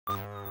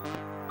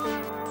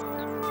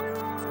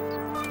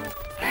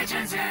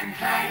Pigeons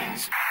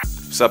Planes.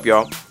 What's up,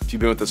 y'all? If you've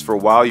been with us for a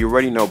while, you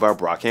already know about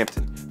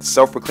Brockhampton, the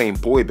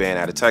self-proclaimed boy band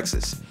out of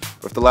Texas.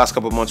 But if the last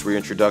couple months were your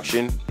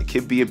introduction, it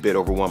could be a bit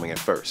overwhelming at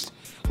first.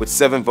 With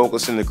 7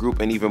 vocalists in the group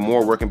and even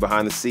more working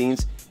behind the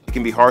scenes, it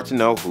can be hard to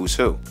know who's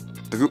who.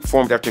 The group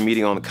formed after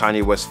meeting on the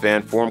Kanye West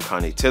fan forum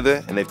Kanye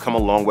Tither, and they've come a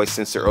long way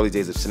since the early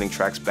days of sending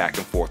tracks back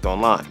and forth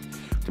online.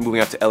 After moving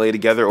out to LA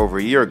together over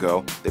a year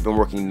ago, they've been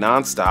working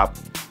non-stop,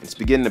 and it's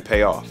beginning to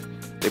pay off.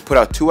 They put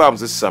out 2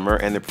 albums this summer,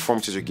 and their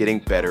performances are getting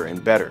better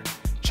and better.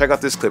 Check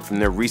out this clip from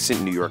their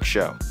recent New York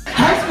show.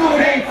 High school,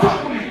 they ain't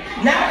fuck with me.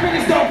 Now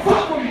critics don't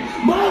fuck with me.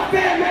 Mom,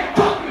 fam, they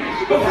fuck with me.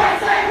 But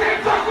first, they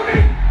ain't fuck with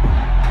me.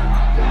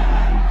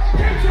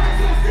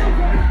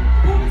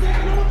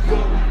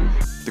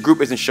 The group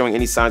isn't showing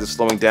any signs of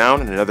slowing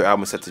down, and another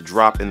album is set to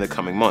drop in the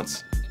coming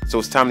months. So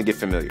it's time to get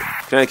familiar.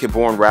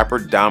 Connecticut-born rapper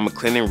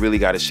McLennon really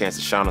got his chance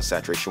to shine on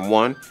Saturation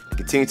 1 and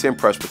continued to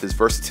impress with his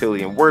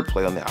versatility and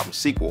wordplay on the album's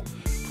sequel.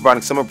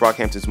 Providing some of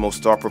Brockhampton's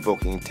most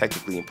thought-provoking and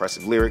technically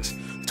impressive lyrics,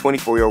 the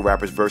 24-year-old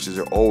rapper's verses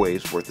are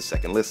always worth a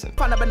second listen.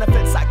 Find the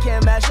benefits I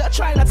can't measure,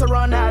 try not to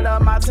run out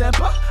of my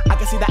temper. I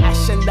can see the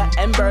ash and the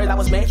ember that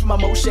was made from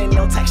emotion,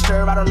 no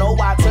texture. I don't know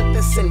why I took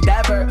this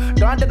endeavor.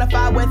 Don't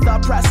identify with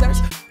oppressors.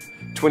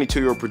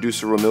 22-year-old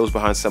producer Ramil is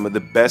behind some of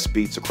the best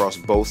beats across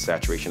both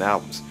Saturation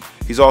albums.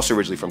 He's also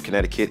originally from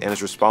Connecticut and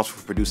is responsible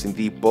for producing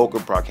the bulk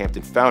of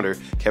Brockhampton founder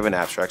Kevin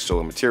Abstract's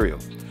solo material.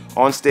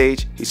 On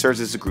stage, he serves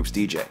as the group's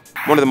DJ.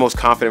 One of the most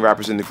confident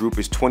rappers in the group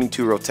is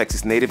 22-year-old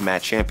Texas native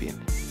Matt Champion.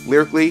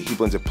 Lyrically, he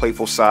blends a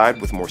playful side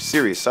with more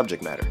serious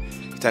subject matter.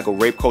 He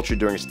tackled rape culture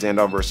during a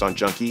standoff verse on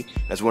Junkie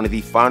as one of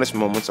the finest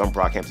moments on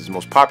Brockhampton's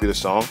most popular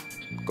song,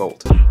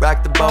 Gold.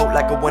 Rock the boat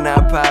like a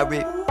one-eyed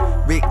pirate.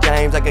 Rick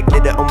James, I could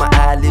get it on my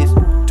eyelids.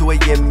 2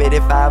 a.m. at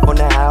 5 on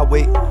the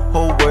highway.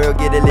 Whole world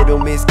get a little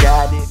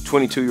misguided.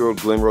 22-year-old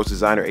Glen Rose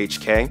designer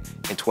HK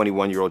and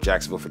 21-year-old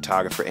Jacksonville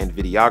photographer and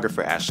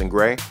videographer Ashlyn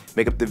Gray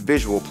make up the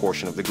visual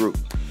portion of the group.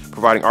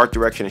 Providing art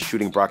direction and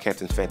shooting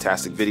Brockhampton's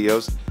fantastic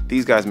videos,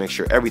 these guys make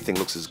sure everything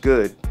looks as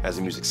good as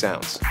the music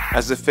sounds.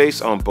 As the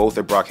face on both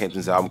of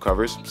Brockhampton's album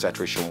covers,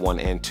 Saturation 1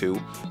 and 2,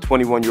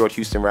 21-year-old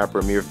Houston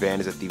rapper Ameer Vann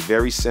is at the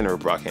very center of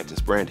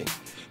Brockhampton's branding.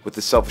 With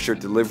his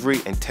self-assured delivery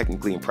and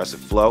technically impressive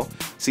flow,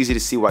 it's easy to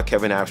see why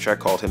Kevin Abstract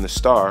called him the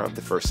star of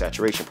the first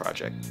Saturation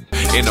project.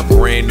 In a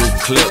brand new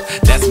clip,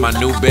 that's my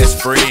new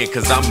best friend,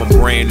 cause I'm a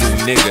brand new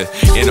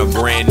nigga in a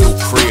brand new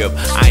crib.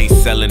 I ain't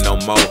selling no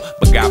more,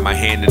 but got my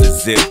hand in the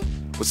zip.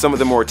 With some of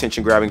the more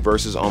attention-grabbing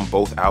verses on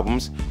both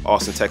albums,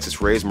 Austin,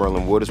 Texas raised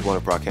Merlyn Wood is one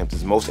of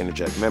Brockhampton's most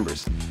energetic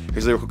members.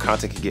 His lyrical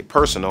content can get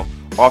personal,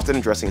 often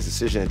addressing his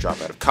decision to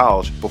drop out of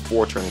college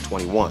before turning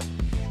 21.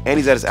 And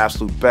he's at his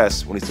absolute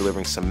best when he's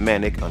delivering some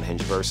manic,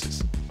 unhinged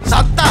verses.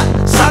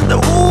 Sata,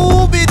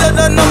 ooh, be the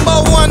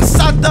 #1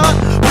 Sata.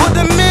 Put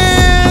the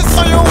miss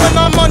on you when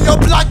I'm on your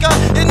blocker.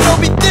 It no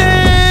be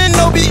thin,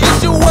 no be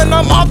issue when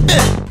I'm off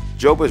it.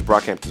 Joba is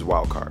Brockhampton's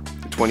wildcard.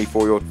 The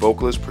 24-year-old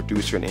vocalist,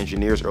 producer, and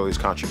engineer's earliest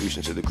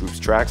contributions to the group's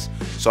tracks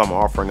saw him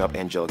offering up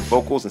angelic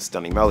vocals and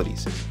stunning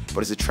melodies.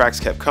 But as the tracks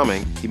kept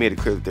coming, he made it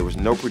clear that there was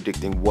no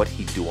predicting what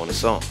he'd do on a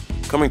song.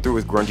 Coming through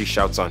with grungy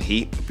shouts on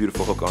Heat, a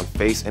beautiful hook on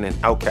Face, and an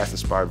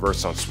Outkast-inspired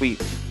verse on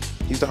Sweet,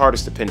 he's the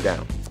hardest to pin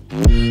down.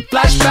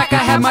 Flashback, I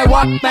had my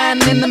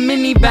Walkman in the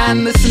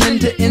minivan, listening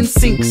to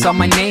NSYNC, saw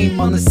my name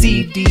on the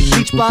CD.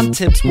 Bleach blonde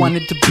tips,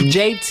 wanted to be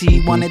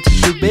JT, wanted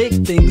to do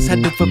big things,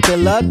 had to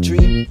fulfill a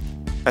dream.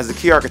 As the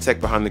key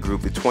architect behind the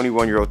group, the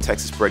 21-year-old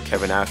Texas-bred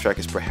Kevin Abstract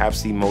is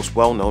perhaps the most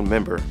well-known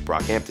member of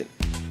Brockhampton.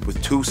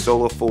 With 2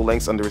 solo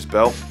full-lengths under his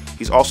belt,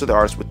 he's also the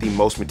artist with the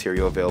most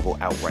material available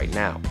out right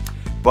now.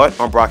 But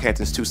on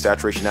Brockhampton's 2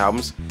 Saturation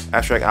albums,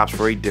 Abstract opts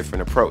for a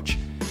different approach.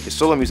 His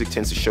solo music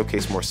tends to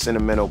showcase more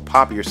sentimental,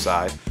 poppier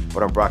side,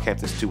 but on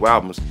Brockhampton's 2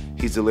 albums,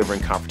 he's delivering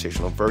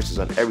confrontational verses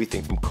on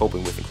everything from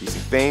coping with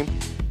increasing fame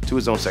to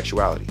his own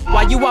sexuality.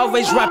 Why you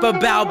always rap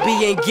about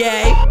being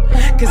gay?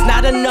 Cause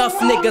not enough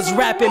niggas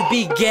rap and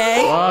be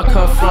gay. Where I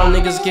come from,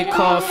 niggas get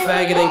called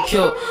faggot and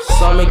killed.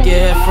 So I'ma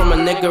get hit from a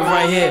nigga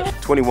right here.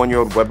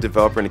 21-year-old web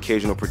developer and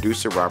occasional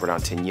producer Robert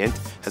Antinyent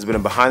has been a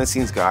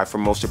behind-the-scenes guy for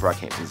most of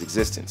Brockhampton's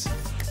existence.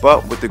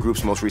 But with the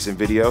group's most recent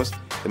videos,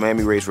 the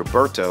Miami Raised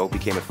Roberto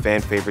became a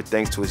fan favorite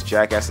thanks to his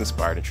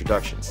Jackass-inspired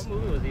introductions. What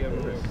movie was he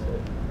over?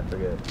 I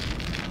forget.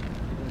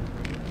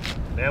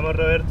 Me llamo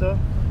Roberto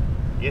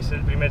y es el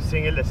primer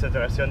single de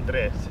Saturation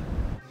 3.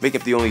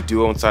 Making up the only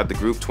duo inside the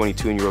group,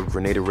 22-year-old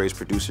Grenada-raised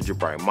producer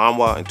Jabari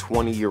Manwa and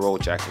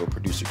 20-year-old Jacksonville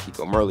producer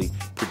Kiko Merley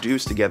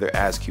produced together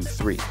as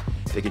Q3.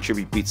 They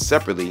contribute beats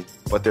separately,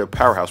 but they're a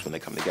powerhouse when they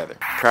come together.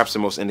 Perhaps the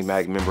most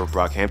enigmatic member of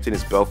Brockhampton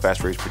is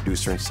Belfast-raised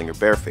producer and singer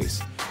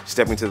Bareface.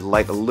 Stepping to the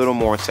light a little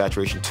more in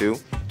Saturation 2,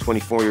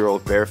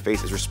 24-year-old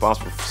Bareface is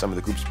responsible for some of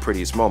the group's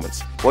prettiest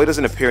moments. While he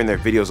doesn't appear in their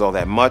videos all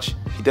that much,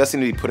 he does seem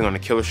to be putting on a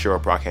killer show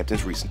at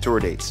Brockhampton's recent tour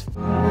dates.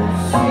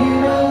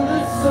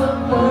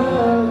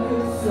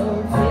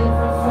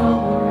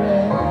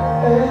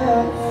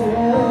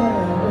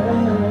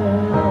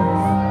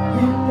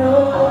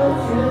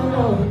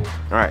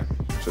 Alright,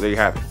 so there you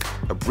have it.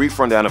 A brief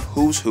rundown of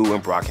who's who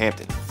in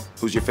Brockhampton.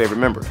 Who's your favorite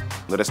member?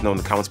 Let us know in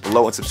the comments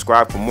below and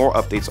subscribe for more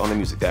updates on the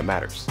music that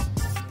matters.